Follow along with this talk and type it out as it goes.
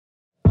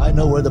I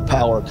know where the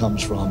power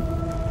comes from.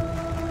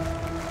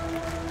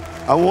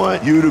 I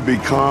want you to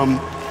become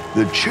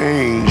the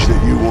change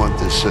that you want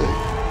to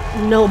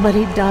see.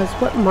 Nobody does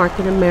what Mark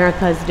in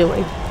America is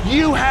doing.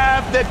 You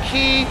have the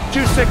key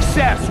to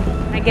success.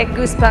 I get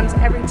goosebumps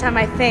every time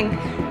I think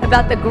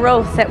about the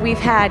growth that we've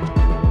had.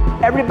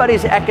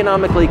 Everybody's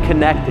economically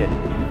connected.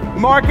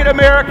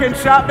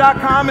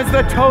 MarketAmericanShop.com is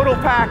the total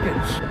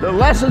package. The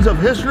lessons of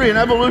history and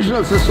evolution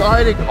of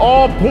society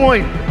all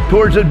point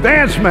towards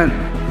advancement.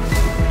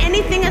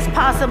 Anything is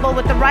possible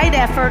with the right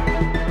effort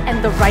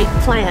and the right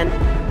plan.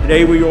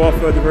 Today we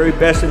offer the very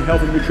best in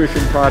health and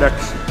nutrition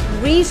products.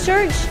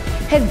 Research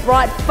has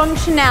brought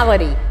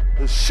functionality.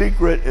 The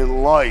secret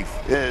in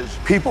life is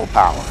people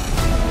power.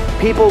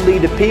 People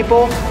lead to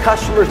people,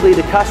 customers lead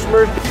to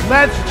customers.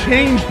 Let's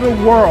change the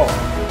world.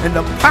 And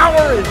the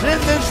power is in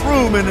this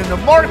room and in the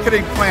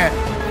marketing plan.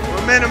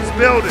 Momentum's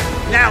building.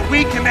 Now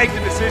we can make the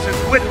decisions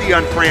with the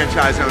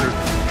unfranchised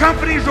owners.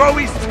 Companies are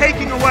always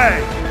taking away.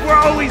 We're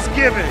always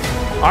giving.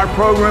 Our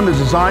program is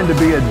designed to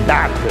be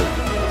adaptive.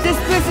 This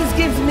business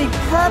gives me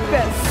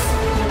purpose.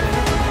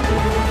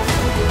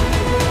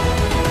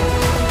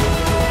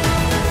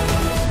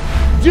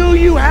 Do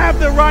you have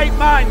the right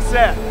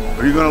mindset?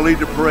 Are you going to lead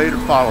the parade or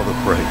follow the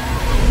parade?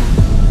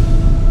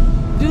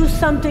 Do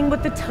something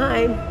with the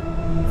time.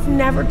 It's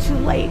never too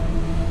late.